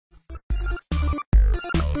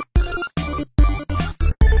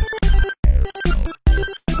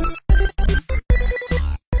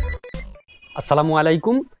আসসালামু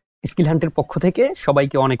আলাইকুম। স্কিল হান্টের পক্ষ থেকে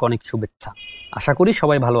সবাইকে অনেক অনেক শুভেচ্ছা। আশা করি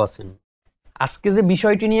সবাই ভালো আছেন। আজকে যে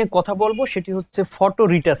বিষয়টি নিয়ে কথা বলবো সেটি হচ্ছে ফটো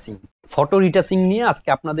রিটাচিং। ফটো রিটাচিং নিয়ে আজকে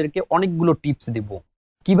আপনাদেরকে অনেকগুলো টিপস দেব।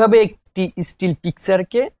 কিভাবে একটি স্টিল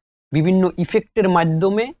পিকচারকে বিভিন্ন ইফেক্টের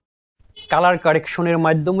মাধ্যমে, কালার কারেকশনের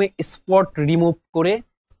মাধ্যমে, স্পট রিমুভ করে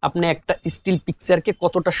আপনি একটা স্টিল পিকচারকে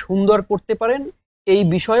কতটা সুন্দর করতে পারেন, এই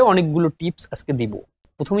বিষয়ে অনেকগুলো টিপস আজকে দিব।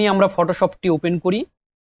 প্রথমেই আমরা ফটোশপটি ওপেন করি।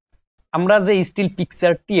 আমরা যে স্টিল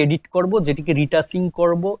পিকচারটি এডিট করব, যেটিকে রিটাচিং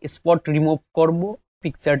করব, স্পট রিমুভ করব,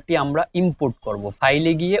 পিকচারটি আমরা ইম্পোর্ট করব।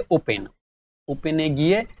 ফাইলে গিয়ে ওপেনে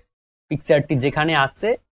গিয়ে পিকচারটি যেখানে আছে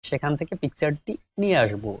সেখান থেকে পিকচারটি নিয়ে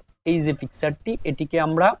আসব। এই যে পিকচারটি, এটিকে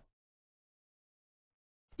আমরা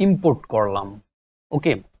ইম্পোর্ট করলাম।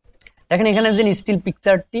 ওকে, দেখেন এখানে যে স্টিল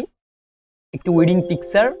পিকচারটি একটি ওয়েডিং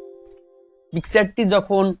পিকচারটি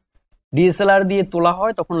যখন ডিএসএলআর দিয়ে তোলা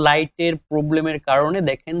হয় তখন লাইটের প্রবলেমের কারণে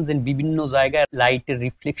দেখেন যে বিভিন্ন জায়গায় লাইটের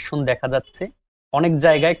রিফ্লেকশন দেখা যাচ্ছে, অনেক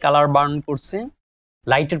জায়গায় কালার বার্ন করছে।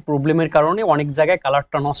 লাইটের প্রবলেমের কারণে অনেক জায়গায়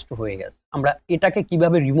কালারটা নষ্ট হয়ে গেছে। আমরা এটাকে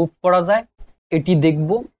কিভাবে রিমুভ করা যায় এটি দেখব।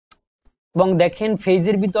 এবং দেখেন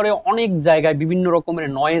ফেজের ভিতরে অনেক জায়গায় বিভিন্ন রকমের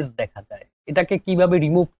নয়েজ দেখা যায়। এটাকে কিভাবে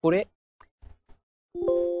রিমুভ করে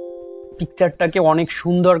পিকচারটাকে অনেক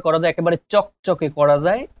সুন্দর করা যায়, একেবারে চকচকে করা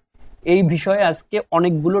যায়, এই বিষয়ে আজকে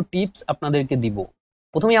অনেকগুলো টিপস আপনাদেরকে দিব।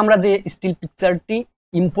 প্রথমে আমরা যে স্টিল পিকচারটি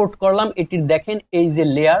ইম্পোর্ট করলাম এটির দেখেন এই যে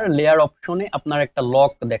লেয়ার অপশনে আপনার একটা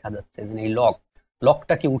লক দেখা যাচ্ছে। এই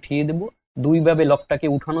লকটাকে উঠিয়ে দেব। দুইভাবে লকটাকে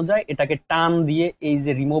উঠানো যায়। এটাকে টান দিয়ে এই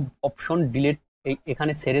যে রিমুভ অপশন, ডিলিট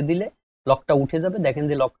এখানে ছেড়ে দিলে লকটা উঠে যাবে। দেখেন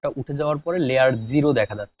যে লকটা উঠে যাওয়ার পরে লেয়ার 0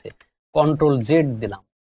 দেখা যাচ্ছে। কন্ট্রোল জেড দিলাম।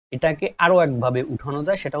 এটাকে আরো একভাবে উঠানো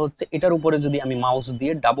যায়, সেটা হচ্ছে এটার উপরে যদি আমি মাউস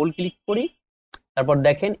দিয়ে ডাবল ক্লিক করি, তারপর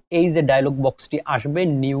দেখেন এই যে ডায়লগ বক্সটি আসবে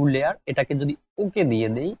নিউ লেয়ার, এটাকে যদি ওকে দিয়ে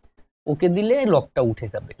দেই, ওকে দিলে লকটা উঠে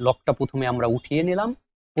যাবে। লকটা প্রথমে আমরা উঠিয়ে নিলাম।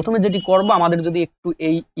 প্রথমে যেটি করব, আমাদের যদি একটু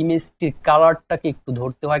এই ইমেজটির কালারটাকে একটু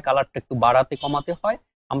ধরতে হয়, কালারটা একটু বাড়াতে কমাতে হয়,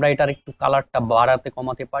 আমরা এটার একটু কালারটা বাড়াতে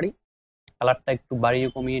কমাতে পারি। কালারটা একটু বাড়িয়ে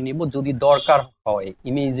কমিয়ে নিব যদি দরকার হয়,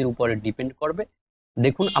 ইমেজের উপরে ডিপেন্ড করবে।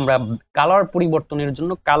 দেখুন আমরা কালার পরিবর্তনের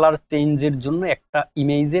জন্য, কালার চেঞ্জের জন্য, একটা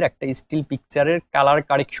ইমেজের, একটা স্টিল পিকচারের কালার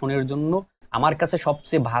কারেকশনের জন্য আমার কাছে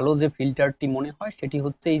সবচেয়ে ভালো যে ফিল্টারটি মনে হয় সেটি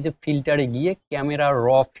হচ্ছে এই যে ফিল্টারে গিয়ে ক্যামেরা র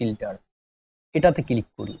ফিল্টার, এটাতে ক্লিক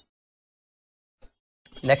করি।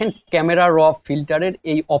 দেখেন ক্যামেরা র ফিল্টারের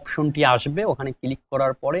এই অপশনটি আসবে। ওখানে ক্লিক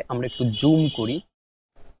করার পরে আমরা একটু জুম করি,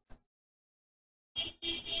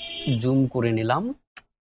 জুম করে নিলাম।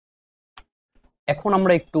 এখন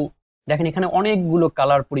আমরা একটু দেখেন এখানে অনেকগুলো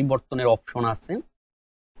কালার পরিবর্তনের অপশন আছে।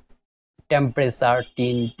 Temperature,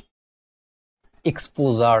 tint,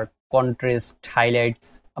 exposure, contrast, highlights,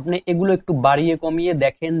 আপনি এগুলো একটু বাড়িয়ে কমিয়ে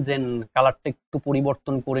দেখেন যে কালারটা একটু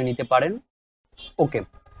পরিবর্তন করে নিতে পারেন। ওকে,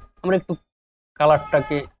 আমরা একটু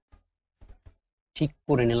কালারটাকে ঠিক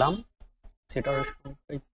করে নিলাম। সেটার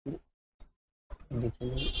সংখ্যা একটু দেখে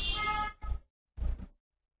নিই।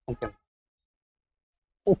 ওকে,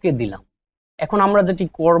 ওকে দিলাম। এখন আমরা যেটি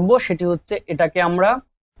করব সেটি হচ্ছে এটাকে আমরা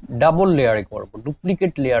ডাবল লেয়ারে করব,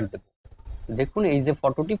 ডুপ্লিকেট লেয়ার দেব। দেখুন এই যে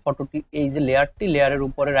ফটোটি এই যে লেয়ারের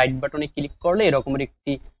উপরে রাইট বাটনে ক্লিক করলে এরকমের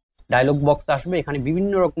একটি ডায়লগ বক্স আসবে। এখানে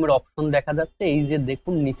বিভিন্ন রকমের অপশন দেখা যাচ্ছে। এই যে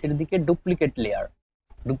দেখুন নিচের দিকে ডুপ্লিকেট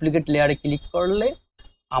লেয়ারে ক্লিক করলে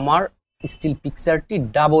আমার স্টিল পিকচারটি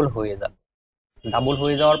ডাবল হয়ে যাবে। ডাবল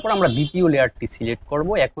হয়ে যাওয়ার পর আমরা দ্বিতীয় লেয়ারটি সিলেক্ট করব।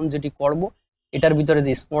 এখন যেটি করব, এটার ভিতরে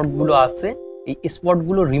যে স্পটগুলো আছে এই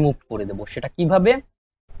স্পটগুলো রিমুভ করে দেব। সেটা কিভাবে,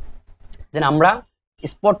 যে আমরা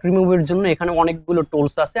স্পট রিমুভের জন্য এখানে অনেকগুলো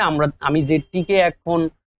টুলস আছে। আমি যেটিকে এখন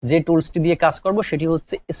যে টুলসটি দিয়ে কাজ করব সেটি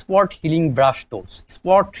হচ্ছে স্পট হিলিং ব্রাশ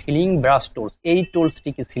টুলস। এই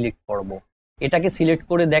টুলসটিকে সিলেক্ট করব। এটাকে সিলেক্ট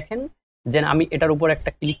করে দেখেন যে আমি এটার উপর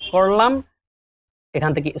একটা ক্লিক করলাম,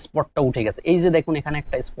 এখান থেকে স্পটটা উঠে গেছে। এই যে দেখুন এখানে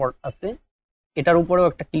একটা স্পট আছে, এটার উপরেও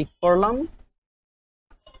একটা ক্লিক করলাম,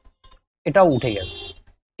 এটাও উঠে গেছে।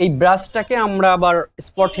 এই ব্রাশটাকে আমরা আবার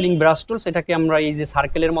স্পট হিলিং ব্রাশ টুলস, এটাকে আমরা এই যে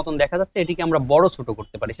সার্কেলের মতন দেখা যাচ্ছে, এটিকে আমরা বড় ছোট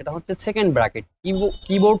করতে পারি। সেটা হচ্ছে সেকেন্ড ব্র্যাকেট,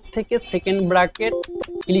 কিবোর্ড থেকে সেকেন্ড ব্র্যাকেট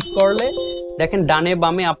ক্লিক করলে দেখেন ডানে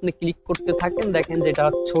বামে আপনি ক্লিক করতে থাকেন, দেখেন যে এটা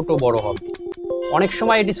ছোট বড় হবে। অনেক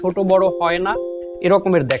সময় এটি ছোট বড় হয় না,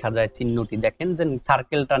 এরকমের দেখা যায় চিহ্নটি। দেখেন যে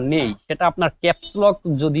সার্কেলটা নেই, সেটা আপনার ক্যাপসলক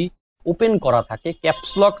যদি ওপেন করা থাকে,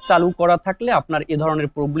 ক্যাপসলক চালু করা থাকলে আপনার এ ধরনের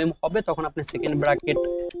প্রবলেম হবে। তখন আপনি সেকেন্ড ব্র্যাকেট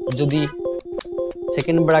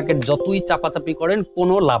যতই চাপাচাপি করেন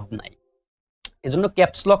কোনো লাভ নাই। এজন্য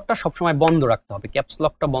ক্যাপসলকটা সবসময় বন্ধ রাখতে হবে।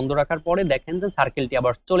 ক্যাপসলকটা বন্ধ রাখার পরে দেখেন যে সার্কেলটি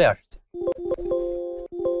আবার চলে আসছে।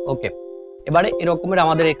 ওকে, এবারে এরকমের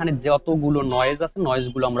আমাদের এখানে যতগুলো নয়েজ আছে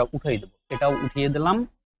নয়েজগুলো আমরা উঠিয়ে দেবো। এটাও উঠিয়ে দিলাম।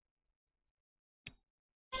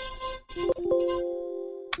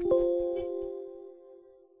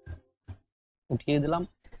 উঠিয়ে দিলাম।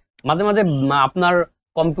 মাঝে মাঝে আপনার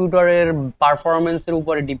কম্পিউটারের পারফরমেন্সের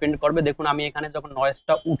উপরে ডিপেন্ড করবে। দেখুন আমি এখানে যখন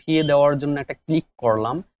নয়েজটা উঠিয়ে দেওয়ার জন্য একটা ক্লিক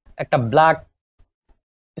করলাম, একটা ব্ল্যাক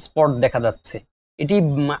স্পট দেখা যাচ্ছে। এটি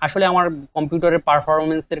আসলে আমার কম্পিউটারের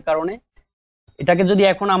পারফরমেন্সের কারণে। এটাকে যদি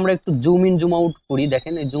এখন আমরা একটু জুম ইন জুম আউট করি,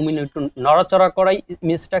 দেখেন এই জুম ইন একটু নড়াচড়া করাই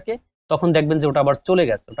ইমেজটাকে, তখন দেখবেন যে ওটা আবার চলে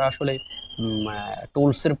গেছে। ওটা আসলে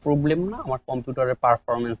টুলসের প্রবলেম না, আমার কম্পিউটারের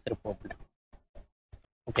পারফরমেন্সের প্রবলেম।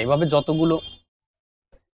 ওকে, এভাবে যতগুলো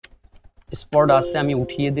স্পট আছে আমি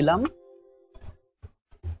উঠিয়ে দিলাম।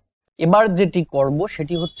 এবার যেটি করব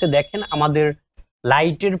সেটি হচ্ছে, দেখেন আমাদের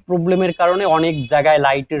লাইটের প্রবলেমের কারণে অনেক জায়গায়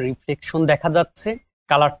লাইটের রিফ্লেকশন দেখা যাচ্ছে,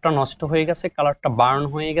 কালারটা নষ্ট হয়ে গেছে, কালারটা বার্ন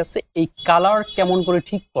হয়ে গেছে। এই কালার কেমন করে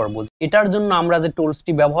ঠিক করব, এটার জন্য আমরা যে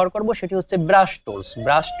টুলসটি ব্যবহার করব সেটি হচ্ছে ব্রাশ টুলস।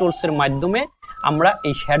 ব্রাশ টুলসের মাধ্যমে আমরা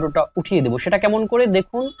এই শ্যাডোটা উঠিয়ে দেব। সেটা কেমন করে,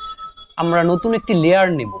 দেখুন আমরা নতুন একটি লেয়ার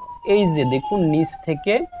নেব। এই যে দেখুন নিচ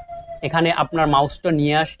থেকে এখানে আপনার মাউসটা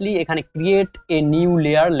নিয়ে আসলি, এখানে ক্রিয়েট এ নিউ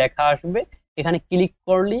লেয়ার লেখা আসবে, এখানে ক্লিক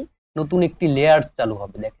করলি নতুন একটি লেয়ার চালু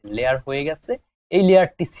হবে। দেখেন লেয়ার হয়ে গেছে। এই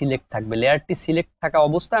লেয়ারটি সিলেক্ট থাকবে। লেয়ারটি সিলেক্ট থাকা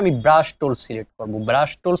অবস্থায় আমি ব্রাশ টুল সিলেক্ট করব।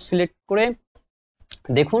 ব্রাশ টুল সিলেক্ট করে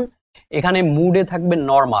দেখুন এখানে মুডে থাকবে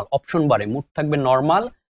নর্মাল, অপশন বারে মুড থাকবে নর্মাল।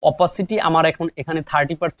 অপাসিটি আমার এখন এখানে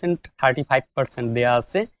 30% 35% দেয়া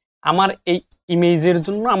আছে। আমার এই ইমেজের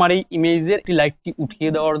জন্য, আমার এই ইমেজের লাইটটি উঠিয়ে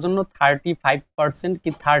দেওয়ার জন্য 35% কি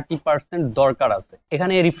 30% দরকার আছে।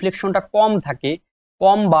 এখানে রিফ্লেকশনটা কম থাকে,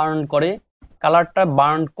 কম বার্ন করে, কালারটা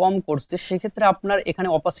বার্ন কম করছে, সেক্ষেত্রে আপনার এখানে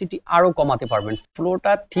অপাসিটি আরো কমাতে পারবেন।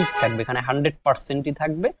 ফ্লোটা ঠিক থাকবে, এখানে 100%ই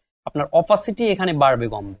থাকবে, আপনার অপাসিটি এখানে বাড়বে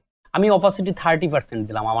কমবে। আমি অপাসিটি 30%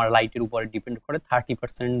 দিলাম, আমার লাইটের উপরে ডিপেন্ড করে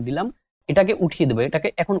 30% দিলাম। এটাকে উঠিয়ে দেবো। এটাকে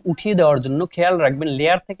এখন উঠিয়ে দেওয়ার জন্য খেয়াল রাখবেন,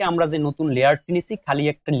 লেয়ার থেকে আমরা যে নতুন লেয়ারটি নিছি, খালি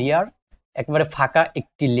একটা লেয়ার, একেবারে ফাঁকা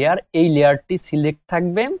একটি লেয়ার, এই লেয়ারটি সিলেক্ট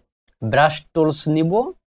থাকবে। ব্রাশ টুলস নিব,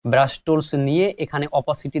 ব্রাশ টুলস নিয়ে এখানে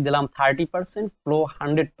অপাসিটি দিলাম 30%, ফ্লো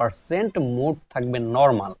 100%, মোড থাকবে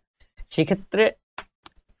নর্মাল। সেক্ষেত্রে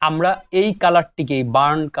আমরা এই কালারটিকে, এই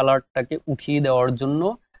বার্ন কালারটাকে উঠিয়ে দেওয়ার জন্য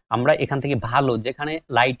আমরা এখান থেকে ভালো, যেখানে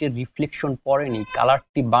লাইটের রিফ্লেকশন পড়েনি,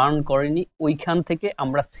 কালারটি বার্ন করেনি, ওইখান থেকে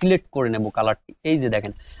আমরা সিলেক্ট করে নেব কালারটি। এই যে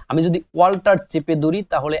দেখেন আমি যদি ওয়াল্টার চেপে ধরি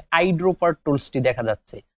তাহলে আইড্রপার টুলসটি দেখা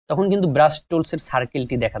যাচ্ছে, তখন কিন্তু ব্রাশ টুলসের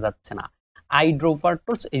সার্কেলটি দেখা যাচ্ছে না। আইড্রপার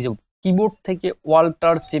টুলস, এই যে কিবোর্ড থেকে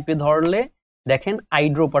ওয়াল্টার চেপে ধরলে দেখেন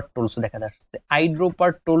আইড্রপার টুলস দেখা যাচ্ছে। আইড্রপার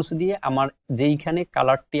টুলস দিয়ে আমার যেইখানে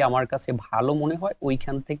কালারটি আমার কাছে ভালো মনে হয়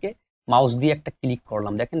ওইখান থেকে মাউস দিয়ে একটা ক্লিক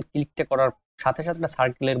করলাম। দেখেন ক্লিকটা করার সাথে সাথে একটা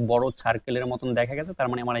সার্কেলের, বড় সার্কেলের মতন দেখা গেছে, তার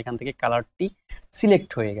মানে আমার এখান থেকে কালারটি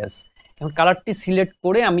সিলেক্ট হয়ে গেছে। এখন কালারটি সিলেক্ট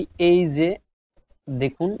করে আমি এই যে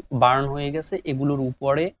দেখুন বার্ন হয়ে গেছে, এগুলোর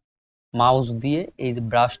উপরে মাউস দিয়ে এই যে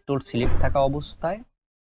ব্রাশ টুল সিলেক্ট থাকা অবস্থায়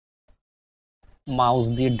মাউস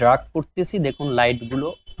দিয়ে ড্র্যাগ করতেছি, দেখুন লাইটগুলো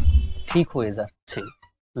ঠিক হয়ে যাচ্ছে,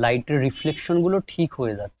 লাইটের রিফ্লেকশন গুলো ঠিক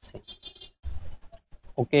হয়ে যাচ্ছে।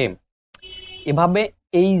 ওকে, এভাবে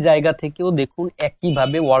এই জায়গা থেকেও দেখুন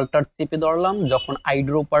একইভাবে ওয়াল্টার চেপে ধরলাম, যখন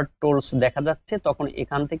আইড্রপার টুলস দেখা যাচ্ছে তখন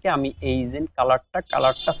এখান থেকে আমি এই যে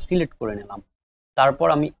কালারটা সিলেক্ট করে নিলাম। তারপর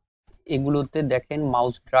আমি এগুলোতে দেখেন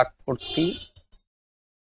মাউস ড্র্যাগ করতেই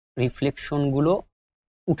রিফ্লেকশন গুলো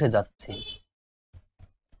উঠে যাচ্ছে,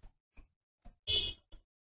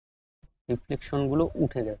 রিফ্লেকশন গুলো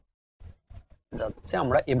উঠে যাচ্ছে।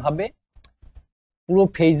 আমরা এভাবে পুরো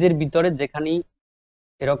ফেজের ভিতরে যেখানেই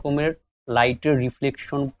এরকমের লাইটের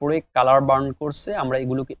রিফ্লেকশন পড়ে কালার বার্ন করছে আমরা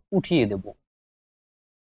এগুলোকে উঠিয়ে দেব।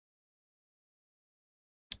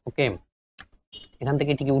 ওকে, এখান থেকে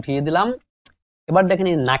এটিকে উঠিয়ে দিলাম। এবার দেখেন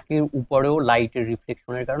এই নাকের উপরেও লাইটের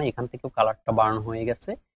রিফ্লেকশনের কারণে এখান থেকেও কালারটা বার্ন হয়ে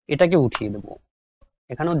গেছে, এটাকে উঠিয়ে দেব।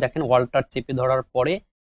 এখানেও দেখেন ওয়াল্টার চেপে ধরার পরে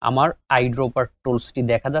আমার আইড্রপার টুলসটি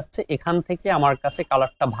দেখা যাচ্ছে, এখান থেকে আমার কাছে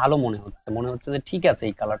কালারটা ভালো মনে হচ্ছে যে ঠিক আছে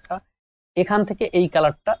এই কালারটা। এখান থেকে এই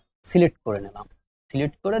কালারটা সিলেক্ট করে নিলাম।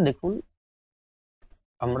 সিলেক্ট করে দেখুন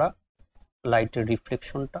আমরা লাইটের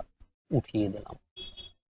রিফ্লেকশনটা উঠিয়ে দিলাম।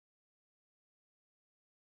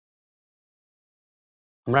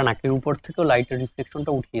 আমরা নাকের উপর থেকেও লাইটের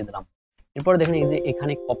রিফ্লেকশনটা উঠিয়ে দিলাম। এরপর দেখেন এই যে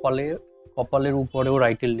এখানে কপালের উপরেও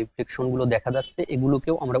লাইটের রিফ্লেকশন গুলো দেখা যাচ্ছে,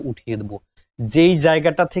 এগুলোকেও আমরা উঠিয়ে দেব। যেই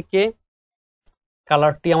জায়গাটা থেকে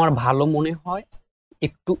কালারটি আমার ভালো মনে হয়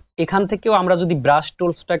একটু, এখান থেকেও আমরা যদি ব্রাশ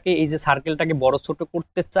টুলসটাকে এই যে সার্কেলটাকে বড় ছোট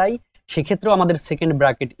করতে চাই সেক্ষেত্রেও আমাদের সেকেন্ড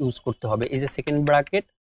ব্র্যাকেট ইউজ করতে হবে। এই যে সেকেন্ড ব্র্যাকেট,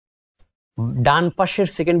 ডান পাশের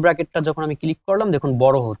সেকেন্ড ব্র্যাকেটটা যখন আমি ক্লিক করলাম দেখুন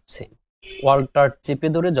বড় হচ্ছে। ওয়াল্টার চেপে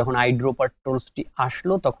ধরে যখন আইড্রপার টুলসটি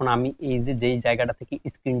আসলো তখন আমি এই যে যেই জায়গাটা থেকে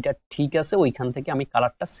স্ক্রিনটা ঠিক আছে ওইখান থেকে আমি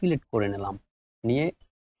কালারটা সিলেক্ট করে নিলাম, নিয়ে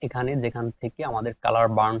এখানে যেখান থেকে আমাদের কালার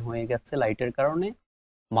বার্ন হয়ে গেছে লাইটের কারণে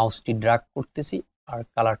মাউসটি ড্র্যাগ করতেছি আর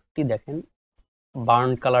কালারটি দেখেন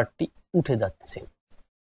বার্ন কালারটি উঠে যাচ্ছে,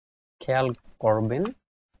 খেয়াল করবেন।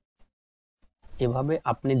 এভাবে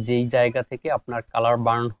আপনি যেই জায়গা থেকে আপনার কালার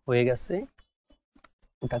বার্ন হয়ে গেছে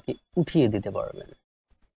ওটাকে উঠিয়ে দিতে পারবেন।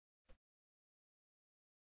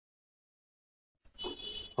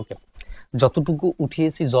 ওকে, যতটুকু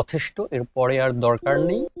উঠিয়েছি যথেষ্ট, এরপরে আর দরকার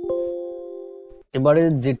নেই। এবারে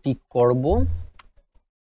যেটি করব,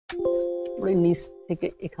 নিচ থেকে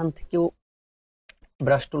এখান থেকেও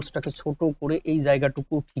ব্রাশ টুলসটাকে ছোট করে এই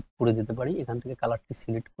জায়গাটুকু ঠিক করে দিতে পারি। এখান থেকে কালারটি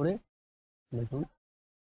সিলেক্ট করে দেখুন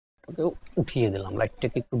ওটাকেও উঠিয়ে দিলাম,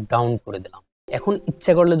 লাইটটাকে একটু ডাউন করে দিলাম। এখন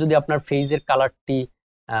ইচ্ছা করলে যদি আপনার ফেজের কালারটি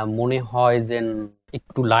মনে হয় যে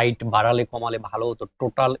একটু লাইট বাড়ালে কমালে ভালো হতো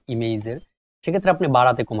টোটাল ইমেজের, সেক্ষেত্রে আপনি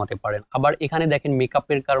বাড়াতে কমাতে পারেন। আবার এখানে দেখেন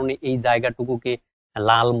মেকআপের কারণে এই জায়গাটুকুকে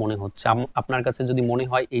লাল মনে হচ্ছে, আপনার কাছে যদি মনে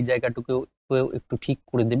হয় এই জায়গাটুকু একটু ঠিক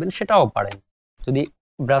করে দেবেন, সেটাও পারেন। যদি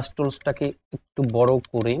ব্রাশ টুলসটাকে একটু বড়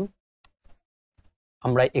করে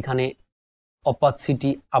আমরা এখানে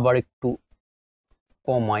অপাসিটি আবার একটু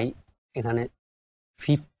কমাই, এখানে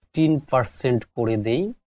 15% করে দেই।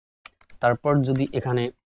 তারপর যদি এখানে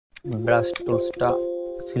ব্রাশ টুলসটা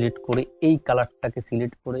সিলেক্ট করে এই কালারটাকে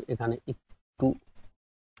সিলেক্ট করে এখানে একটু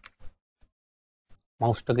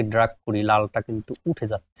মাউসটাকে ড্র্যাগ করি, লালটা কিন্তু উঠে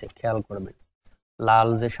যাচ্ছে, খেয়াল করবেন। লাল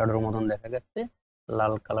যে শ্যাডোর মতন দেখা গেছে,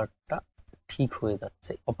 লাল কালারটা ঠিক হয়ে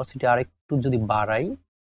যাচ্ছে। অপাসিটি আরেকটু যদি বাড়াই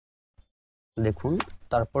দেখুন,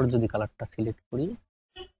 তারপর যদি কালারটা সিলেক্ট করি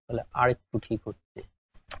তাহলে আরেকটু ঠিক হচ্ছে।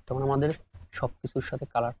 তখন আমাদের সবকিছুর সাথে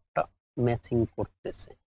কালারটা ম্যাচিং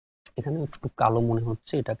করতেছে। এখানে একটু কালো মনে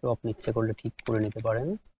হচ্ছে, এটাকেও আপনি ইচ্ছে করলে ঠিক করে নিতে পারেন।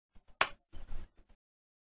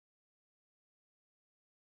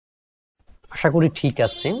 আশা করি ঠিক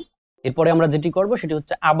আছে। এরপরে আমরা যেটি করব সেটি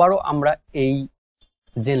হচ্ছে আবারও আমরা এই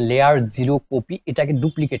যে লেয়ার 0 কপি এটাকে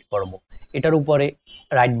ডুপ্লিকেট করব। এটার উপরে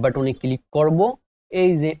রাইট বাটনে ক্লিক করব,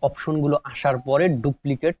 এই যে অপশনগুলো আসার পরে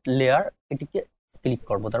ডুপ্লিকেট লেয়ার এটিকে ক্লিক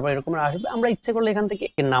করব, তারপর এরকম আসবে। আমরা ইচ্ছে করলে এখান থেকে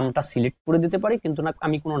নামটা সিলেক্ট করে দিতে পারি, কিন্তু না,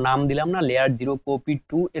 আমি কোনো নাম দিলাম না, লেয়ার 0 কপি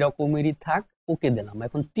 2 এরকমই থাক, ওকে দিলাম।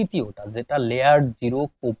 এখন তৃতীয়টা যেটা লেয়ার 0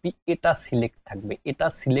 কপি, এটা সিলেক্ট থাকবে। এটা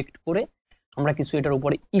সিলেক্ট করে আমরা কিছু এটার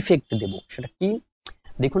উপরে ইফেক্ট দেব। সেটা কি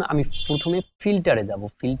দেখুন, আমি প্রথমে ফিল্টারে যাব,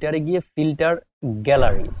 ফিল্টারে গিয়ে ফিল্টার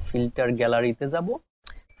গ্যালারিতে যাব।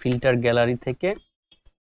 ফিল্টার গ্যালারি থেকে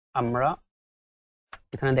আমরা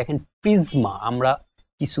এখানে দেখেন প্রিজমা, আমরা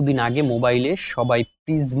কিছুদিন আগে মোবাইলে সবাই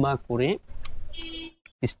প্রিজমা করে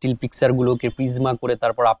স্টিল পিকচার গুলোকে প্রিজমা করে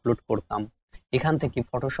তারপর আপলোড করতাম। এখান থেকে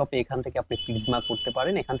ফটোশপে এখান থেকে আপনি প্রিজমা করতে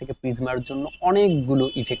পারেন। এখান থেকে প্রিজমার জন্য অনেকগুলো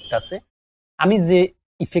ইফেক্ট আছে। আমি যে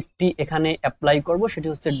ইফেক্টটি এখানে অ্যাপ্লাই করব সেটি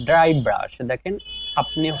হচ্ছে ড্রাই ব্রাশ। দেখেন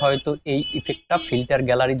আপনি হয়তো এই ইফেক্টটা ফিল্টার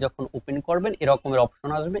গ্যালারি যখন ওপেন করবেন এরকমের অপশন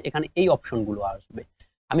আসবে, এখানে এই অপশনগুলো আসবে।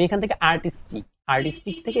 আমি এখান থেকে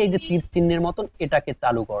আর্টিস্টিক থেকে এই যে তীর চিহ্নের মতন এটাকে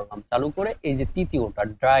চালু করলাম, চালু করে এই যে তৃতীয়টা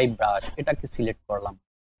ড্রাই ব্রাশ এটাকে সিলেক্ট করলাম।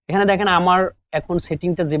 এখানে দেখেন আমার এখন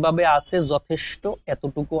সেটিংটা যেভাবে আছে যথেষ্ট,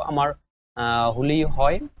 এতটুকু আমার হলেই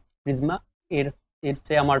হয় প্রিজমা। এর এর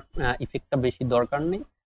চেয়ে আমার ইফেক্টটা বেশি দরকার নেই।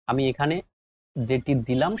 আমি এখানে যেটি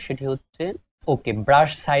দিলাম সেটি হচ্ছে ওকে, ব্রাশ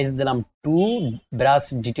সাইজ দিলাম 2, ব্রাশ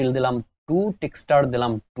ডিটেল দিলাম 2, টেক্সচার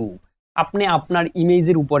দিলাম 2। আপনি আপনার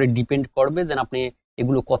ইমেজের উপরে ডিপেন্ড করবে যে আপনি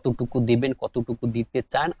এগুলো কতটুকু দিবেন, কতটুকু দিতে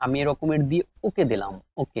চান। আমি এরকমের দিয়ে ওকে দিলাম,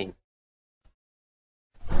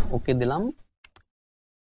 ওকে দিলাম।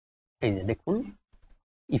 এই যে দেখুন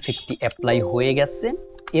ইফেক্টটি অ্যাপ্লাই হয়ে গেছে।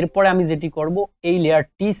 এরপরে আমি যেটি করব, এই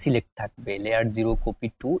লেয়ারটি সিলেক্ট থাকবে, লেয়ার 0 কপি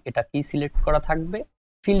 2 এটা কি সিলেক্ট করা থাকবে।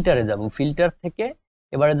 ফিল্টারে যাব, ফিল্টার থেকে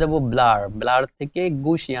এবারে যাব ব্লার থেকে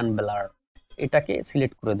গুশিয়ান ব্লার, এটাকে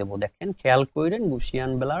সিলেক্ট করে দেব। দেখেন খেয়াল করেন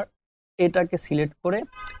গুশিয়ান ব্লার এটাকে সিলেক্ট করে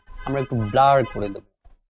আমরা একটু ব্লার করে দেব।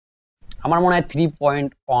 আমার মনে হয়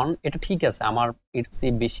 3.1 এটা ঠিক আছে, আমার এর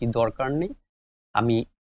চেয়ে বেশি দরকার নেই। আমি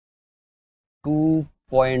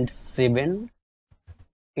 2.7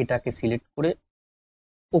 এটাকে সিলেক্ট করে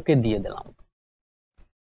ওকে দিয়ে দিলাম।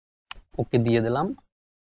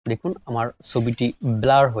 দেখুন আমার ছবিটি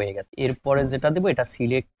ব্লার হয়ে গেছে। এরপরে যেটা দেবো এটা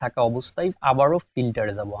সিলেক্ট থাকা অবস্থায় আবারও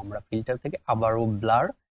ফিল্টারে যাব, আমরা ফিল্টার থেকে আবারও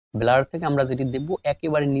ব্লার থেকে আমরা যেটি দেব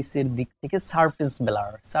একেবারে নিচের দিক থেকে সারফেস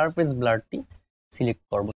ব্লারটি সিলেক্ট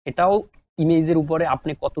করব। এটাও ইমেজের উপরে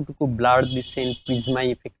আপনি কতটুকু ব্লার দিচ্ছেন, প্রিজমা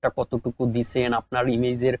ইফেক্টটা কতটুকু দিচ্ছেন, আপনার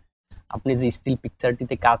ইমেজের আপনি যে স্টিল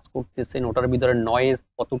পিকচারটিতে কাজ করতেছেন ওটার ভিতরে নয়েজ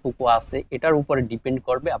কতটুকু আছে এটার উপরে ডিপেন্ড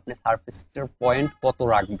করবে আপনি সারফেসটার পয়েন্ট কত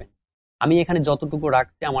রাখবেন। আমি এখানে যতটুকু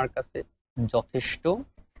রাখছি আমার কাছে যথেষ্ট।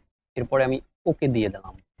 এরপরে আমি ওকে দিয়ে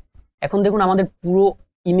দিলাম। এখন দেখুন আমাদের পুরো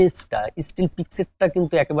ইমেজটা স্টিল পিকচারটা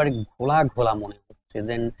কিন্তু একেবারে ঘোলা মনে হচ্ছে,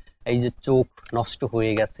 যে এই যে চোখ নষ্ট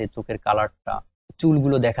হয়ে গেছে, চোখের কালারটা,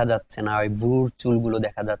 চুলগুলো দেখা যাচ্ছে না, ওই ভ্রুর চুলগুলো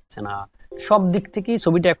দেখা যাচ্ছে না, সব দিক থেকেই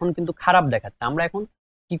ছবিটা এখন কিন্তু খারাপ দেখাচ্ছে। আমরা এখন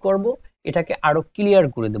কি করব, এটাকে আরো ক্লিয়ার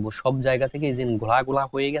করে দেব। সব জায়গা থেকে এই যে ঘোলা ঘোলা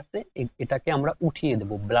হয়ে গেছে, এটাকে আমরা উঠিয়ে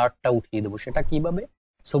দেব, ব্লারটা উঠিয়ে দেব। সেটা কিভাবে,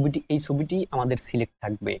 এই ছবিটি আমাদের সিলেক্ট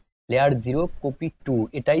থাকবে, লেয়ার 0 কপি 2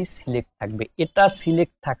 এটাই সিলেক্ট থাকবে। এটা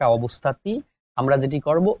সিলেক্ট থাকা অবস্থাতেই আমরা যেটি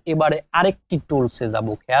করব, এবারে আরেকটি টুলসে যাব।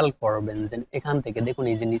 খেয়াল করবেন যে এখান থেকে দেখুন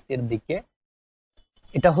এই যে নিচের দিকে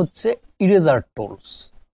এটা হচ্ছে ইরেজার টুলস।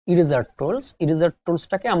 ইরেজার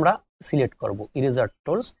টুলসটাকে আমরা সিলেক্ট করব। ইরেজার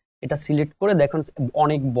টুলস এটা সিলেক্ট করে দেখুন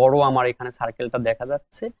অনেক বড় আমার এখানে সার্কেলটা দেখা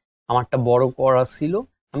যাচ্ছে। আমারটা বড় করা ছিল,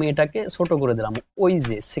 আমি এটাকে ছোট করে দিলাম। ওই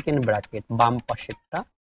যে সেকেন্ড ব্র্যাকেট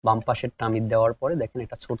বাম পাশেরটা আমি দেওয়ার পরে দেখেন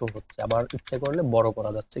এটা ছোট হচ্ছে, আবার ইচ্ছে করলে বড়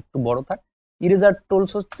করা যাচ্ছে, একটু বড় থাক। ইরেজার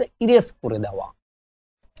টুলস হচ্ছে ইরেজ করে দেওয়া।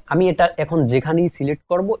 আমি এটা এখন যেখানেই সিলেক্ট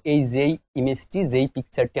করব, এই যেই ইমেজটি যেই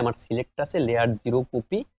পিকচারটি আমার সিলেক্ট আছে লেয়ার 0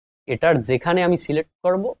 কপি, এটার যেখানে আমি সিলেক্ট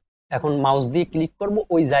করব, এখন মাউস দিয়ে ক্লিক করব,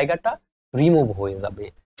 ওই জায়গাটা রিমুভ হয়ে যাবে।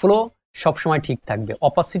 ফ্লো সবসময় ঠিক থাকবে।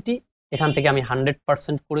 অপাসিটি এখান থেকে আমি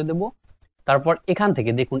 100% করে দেব। তারপর এখান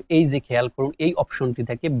থেকে দেখুন এই যে খেয়াল করুন এই অপশনটি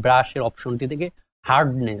থেকে, ব্রাশের অপশনটি থেকে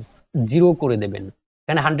হার্ডনেস 0 করে দেবেন।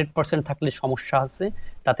 এখানে 100% থাকলে সমস্যা আছে,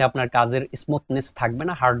 তাতে আপনার কাজের স্মুথনেস থাকবে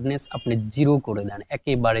না। হার্ডনেস আপনি 0 করে দেন,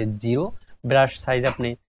 একেবারে 0। ব্রাশ সাইজ আপনি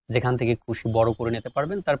যেখান থেকে খুশি বড় করে নিতে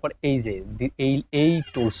পারবেন। তারপর এই যে এই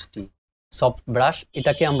টুলসটি সফট ব্রাশ,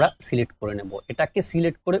 এটাকে আমরা সিলেক্ট করে নেব। এটাকে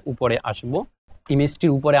সিলেক্ট করে উপরে আসব।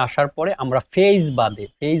 ইমেজটির উপরে আসার পরে আমরা ফেজ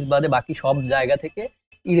বাদে বাকি সব জায়গা থেকে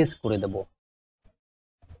ইরেজ করে দেব।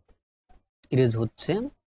 ইরেজ হচ্ছে,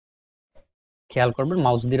 খেয়াল করবেন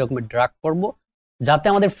মাউস দিয়ে এরকম ড্র্যাগ করব যাতে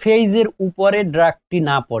আমাদের ফেজের উপরে ড্র্যাগটি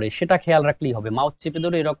না পড়ে, সেটা খেয়াল রাখলেই হবে। মাউস চেপে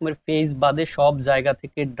ধরে এরকমের ফেজ বাদে সব জায়গা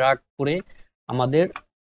থেকে ড্র্যাগ করে আমাদের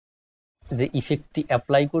যে ইফেক্টটি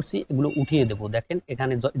অ্যাপ্লাই করছি এগুলো উঠিয়ে দেব। দেখেন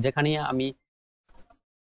এখানে যেখানে আমি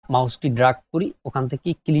মাউসটি ড্র্যাগ করি ওখান থেকে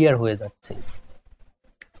ক্লিয়ার হয়ে যাচ্ছে।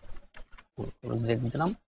 জেড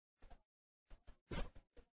দিলাম।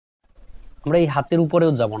 আমরা এই হাতের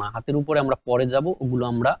উপরেও যাব না, হাতের উপরে আমরা পরে যাব, ওগুলো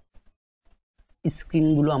আমরা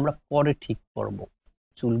স্ক্রিনগুলো আমরা পরে ঠিক করব।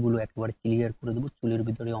 চুলগুলো একেবারে ক্লিয়ার করে দেব, চুলের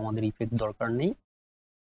ভিতরে আমাদের ইফেক্ট দরকার নেই।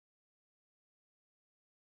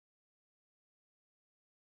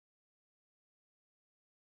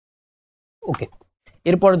 ওকে,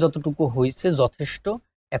 এরপরে যতটুকু হয়েছে যথেষ্ট।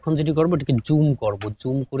 এখন যেটি করবো এটাকে জুম করব।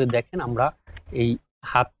 জুম করে দেখেন আমরা এই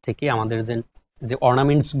হাত থেকে আমাদের যে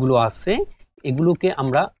অর্নামেন্টস গুলো আছে এগুলোকে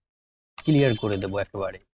আমরা ক্লিয়ার করে দেব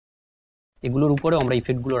একেবারে। এগুলোর উপরে আমরা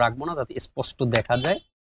ইফেক্ট গুলো রাখবো না যাতে স্পষ্ট দেখা যায়,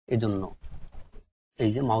 এজন্য এই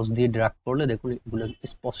যে মাউস দিয়ে ড্র্যাগ করলে দেখুন এগুলো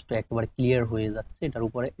স্পষ্ট একেবারে ক্লিয়ার হয়ে যাচ্ছে, এটার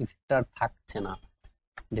উপরে ইফেক্ট আর থাকছে না।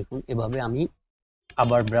 দেখুন এভাবে আমি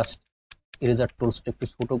আবার ব্রাশ ইরেজার টুলসটা একটু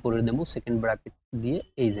ছোট করে দেব সেকেন্ড ব্র্যাকেট দিয়ে,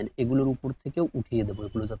 এই যে এগুলোর উপর থেকেও উঠিয়ে দেবো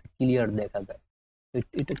এগুলো যাতে ক্লিয়ার দেখা যায়।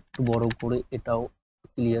 এটা একটু বড় করে এটাও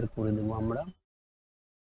ক্লিয়ার করে দেব আমরা।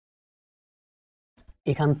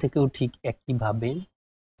 এখান থেকেও ঠিক একইভাবে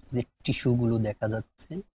যে টিস্যুগুলো দেখা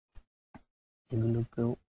যাচ্ছে এগুলোকেও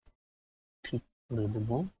ঠিক করে দেব,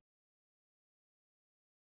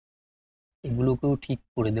 এগুলোকেও ঠিক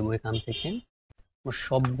করে দেব। এখান থেকে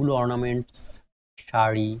সবগুলো অর্নামেন্টস,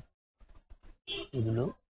 শাড়ি, এগুলো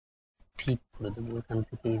ঠিক করে দেবো এখান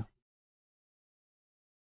থেকে।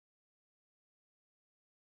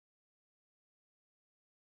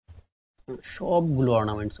 সবগুলো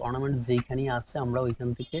অর্নামেন্টস যেখানেই আছে আমরা ওইখান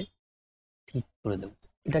থেকে ঠিক করে দেব।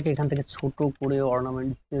 এটাকে এখান থেকে ছোট করে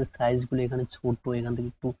অর্নামেন্টসের সাইজগুলো এখানে ছোট, এখান থেকে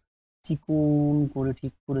একটু চিকন করে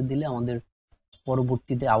ঠিক করে দিলে আমাদের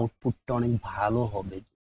পরবর্তীতে আউটপুটটা অনেক ভালো হবে।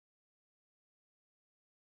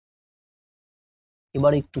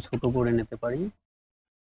 এবার একটু ছোট করে নিতে পারি,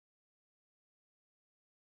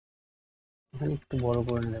 এখানে একটু বড়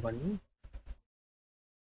করে নিতে পারি,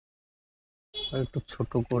 আর একটু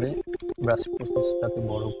ছোট করে ব্রাশ প্রসেসটাকে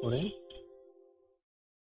বড় করে।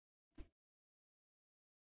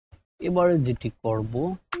 এবারে যেটি করব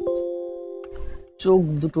চোখ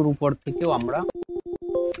দুটোর উপর থেকেও আমরা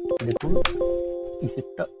দেখুন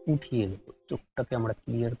ইফেক্টটা উঠিয়ে দেব। চোখটাকে আমরা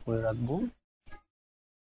ক্লিয়ার করে রাখবো।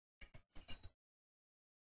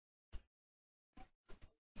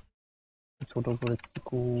 ছোট করে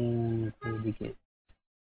চিকন দিকে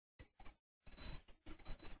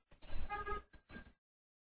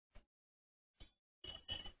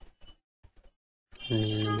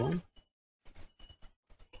নিয়ে নেব।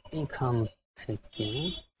 এখান থেকে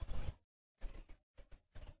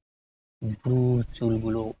ব্রুর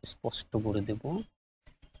চুলগুলো স্পষ্ট করে দেব।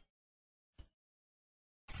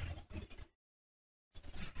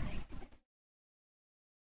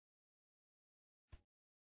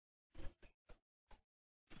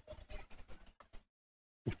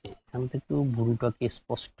 এখান থেকেও ভুরুটাকে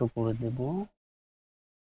স্পষ্ট করে দেব।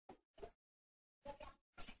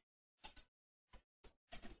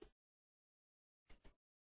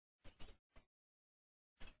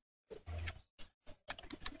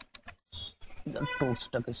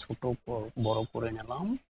 টোস্টটাকে ছোট বড় করে নিলাম,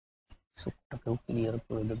 চোখটাকেও ক্লিয়ার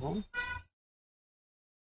করে দেব।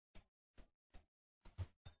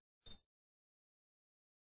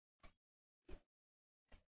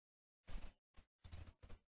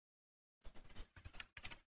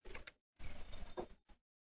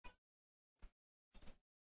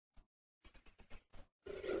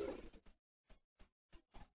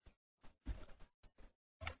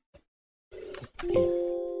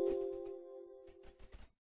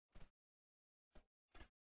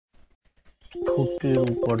 ঠোঁটের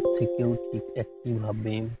উপর থেকেও ঠিক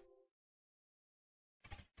একইভাবে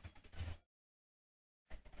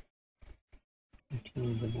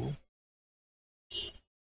উঠিয়ে দেব।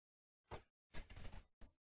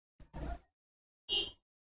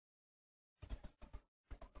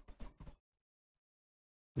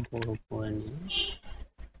 বড় করে নিয়ে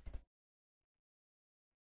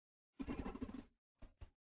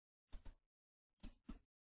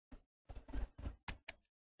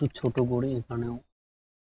একটু ছোট করে এখানেও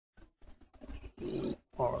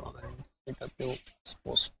এটাকেও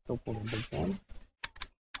স্পষ্ট করে দেব,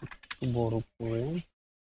 একটু বড় করে।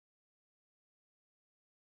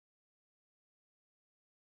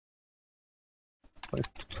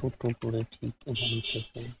 একটু ছোট করে ঠিক এখান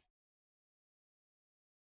থেকে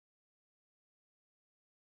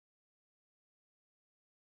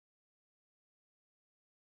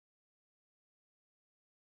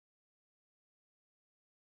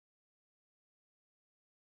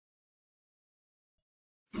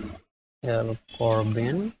খেয়াল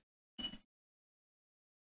করবেন।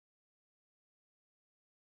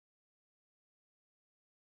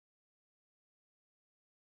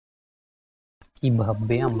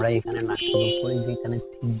 কিভাবে আমরা এখানে নাকের উপরে যেখানে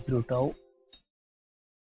ছিদ্রটাও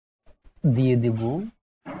দিয়ে দেব,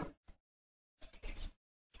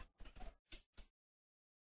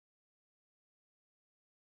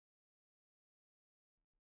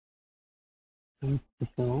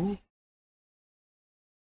 থেকেও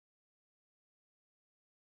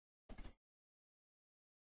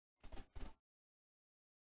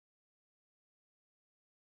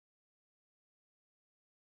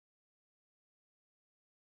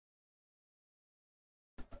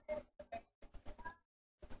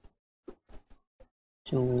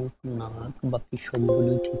চোখ, নাক, বাকি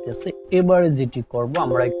সবগুলো ঠিক আছে। এবারে যেটি করব,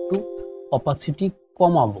 আমরা একটু অপাসিটি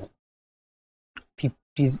কমাবো,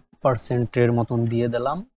 50% মতন দিয়ে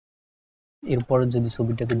দিলাম। এরপরে যদি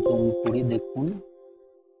ছবিটাকে জুম করি, দেখুন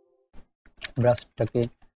ব্রাশটাকে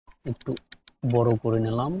একটু বড় করে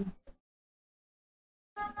নিলাম,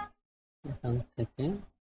 এখান থেকে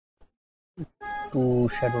একটু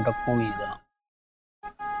শ্যাডোটা কমিয়ে দিলাম,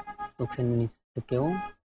 চোখের নিচ থেকেও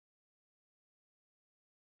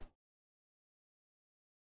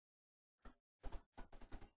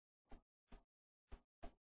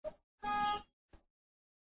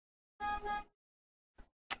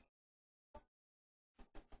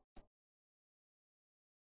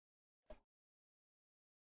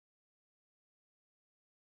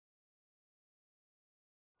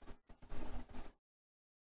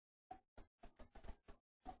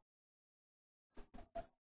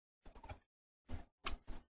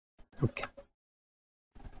ওকে।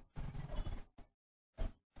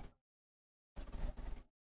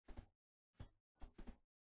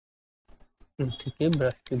 থেকে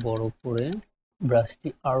ব্রাশটি বড় করে ব্রাশটি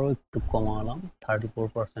আরো একটু কমালাম,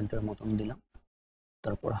 34% মতন দিলাম।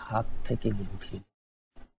 তারপর হাত থেকে উঠিয়ে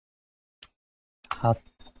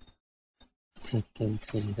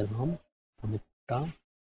দিলাম অনেকটা।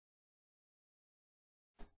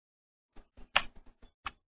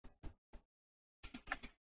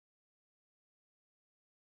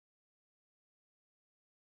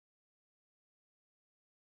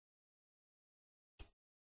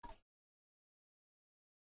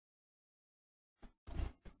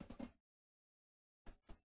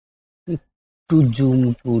 একটু জুম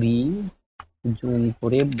করি, জুম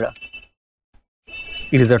করে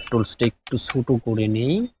ইরেজার টুলসটা একটু ছোট করে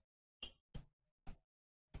নেই।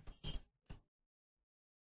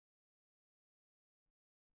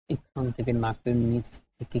 এখান থেকে নাকের নিচ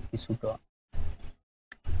থেকে কিছুটা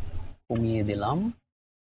কমিয়ে দিলাম।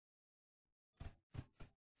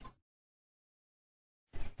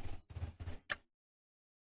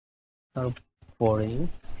 তারপরে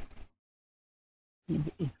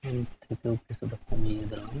এখান থেকেও কিছুটা কমিয়ে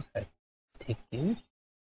দিলাম সাইড থেকে।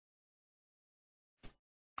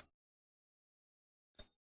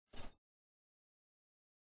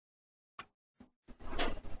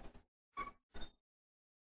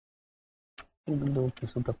 এগুলো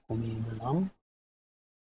কিছুটা কমিয়ে দিলাম।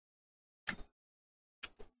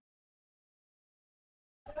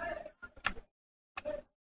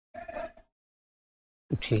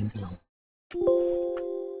 উঠিয়ে দিলাম।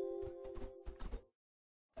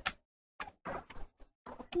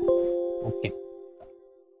 ওকে,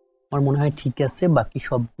 আমার মনে হয় ঠিক আছে, বাকি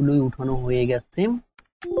সবগুলোই উঠানো হয়ে গেছে।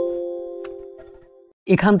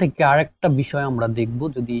 এখান থেকে আরেকটা বিষয় আমরা দেখব,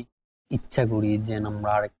 যদি ইচ্ছা করি যে আমরা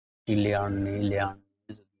আরেকটি লেয়ার নেই,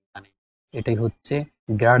 এটাই হচ্ছে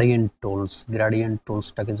গ্রেডিয়েন্ট টুলস। গ্রেডিয়েন্ট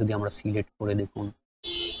টুলসটাকে যদি আমরা সিলেক্ট করে, দেখুন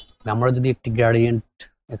আমরা যদি একটি গ্রেডিয়েন্ট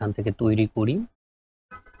এখান থেকে তৈরি করি,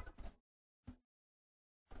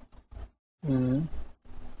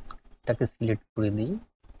 এটাকে সিলেক্ট করে দিই,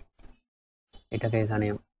 এটাকে এখানে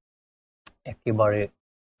একেবারে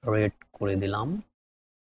রেড করে দিলাম,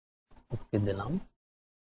 ওকে দিলাম।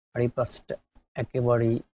 আর এই পাশটা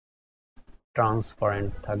একেবারেই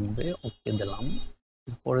ট্রান্সপারেন্ট থাকবে, ওকে দিলাম।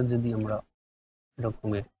 পরে যদি আমরা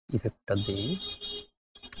এরকমের ইফেক্টটা দিই,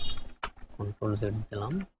 কন্ট্রোল জেড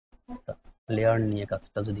দিলাম, লেয়ার নিয়ে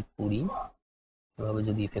কাজটা যদি করি, এভাবে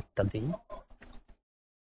যদি ইফেক্টটা দিই,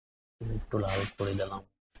 একটু লাল করে দিলাম,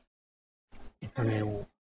 এখানেও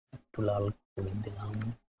একটু লাল করে দিলাম।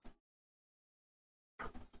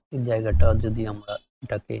 এই জায়গাটা যদি আমরা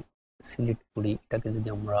এটাকে সিলেক্ট করি, এটাকে যদি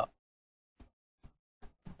আমরা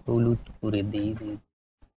হলুদ করে দিই, যে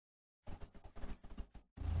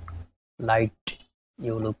লাইট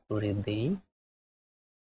ইয়েলো করে দিই,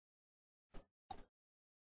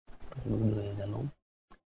 হলুদ হয়ে গেল।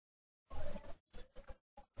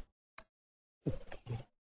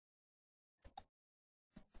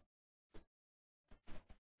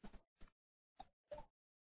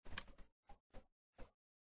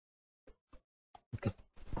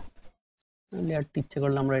 লেয়ারটা ইচ্ছে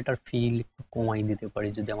করলে আমরা এটার ফিল একটু কমাই দিতে পারি,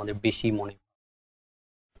 যদি আমাদের বেশি মনে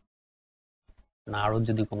না, আরো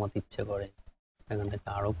যদি কমাতে ইচ্ছে করে এখান থেকে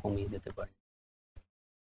আরো কমিয়ে দিতে পারি।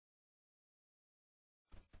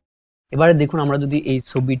 এবারে দেখুন, আমরা যদি এই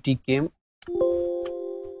ছবিটিকে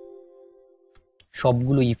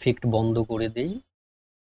সবগুলো ইফেক্ট বন্ধ করে দেই,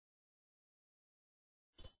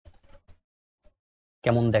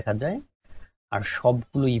 কেমন দেখা যায়? আর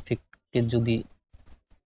সবগুলো ইফেক্টকে যদি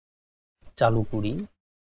চালু করি,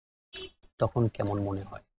 তখন কেমন মনে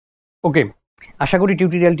হয়? ওকে, আশা করি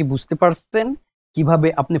টিউটোরিয়ালটি বুঝতে পারছেন কিভাবে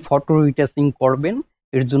আপনি ফটো রিটাচিং করবেন।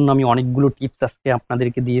 এর জন্য আমি অনেকগুলো টিপস আজকে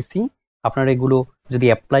আপনাদেরকে দিয়েছি। আপনারা এগুলো যদি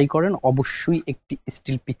অ্যাপ্লাই করেন, অবশ্যই একটি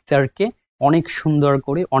স্টিল পিকচারকে অনেক সুন্দর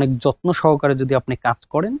করে, অনেক যত্ন সহকারে যদি আপনি কাজ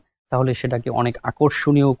করেন, তাহলে সেটাকে অনেক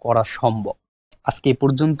আকর্ষণীয় করা সম্ভব। আজকে এ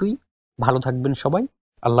পর্যন্তই। ভালো থাকবেন সবাই।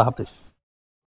 আল্লাহ হাফেজ।